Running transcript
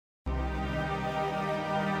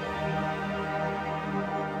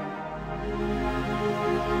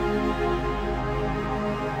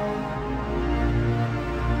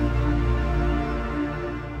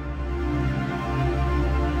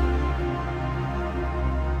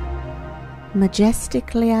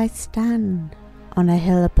Majestically I stand on a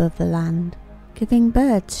hill above the land, giving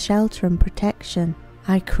birds shelter and protection.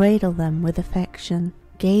 I cradle them with affection,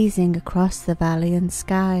 gazing across the valley and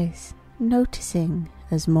skies, noticing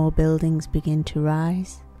as more buildings begin to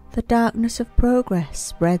rise, the darkness of progress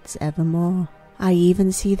spreads evermore. I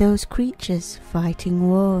even see those creatures fighting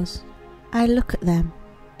wars. I look at them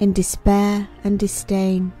in despair and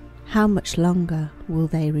disdain. How much longer will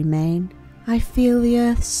they remain? I feel the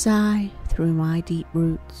earth sigh through my deep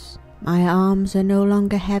roots. My arms are no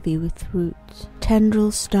longer heavy with roots.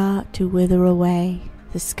 Tendrils start to wither away,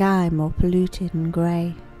 the sky more polluted and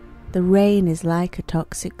grey. The rain is like a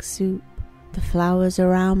toxic soup. The flowers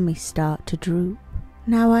around me start to droop.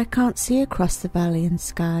 Now I can't see across the valley and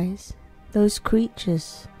skies. Those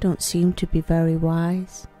creatures don't seem to be very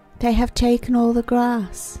wise. They have taken all the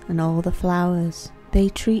grass and all the flowers. They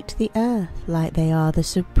treat the earth like they are the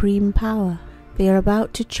supreme power. They are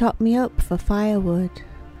about to chop me up for firewood.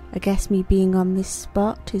 I guess me being on this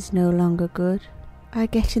spot is no longer good. I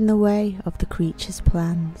get in the way of the creatures'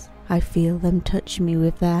 plans. I feel them touch me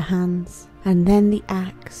with their hands, and then the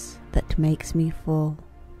axe that makes me fall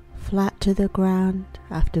flat to the ground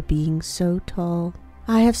after being so tall.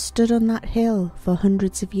 I have stood on that hill for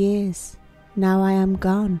hundreds of years. Now I am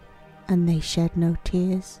gone, and they shed no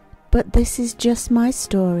tears. But this is just my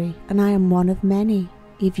story, and I am one of many.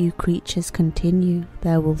 If you creatures continue,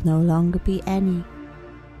 there will no longer be any.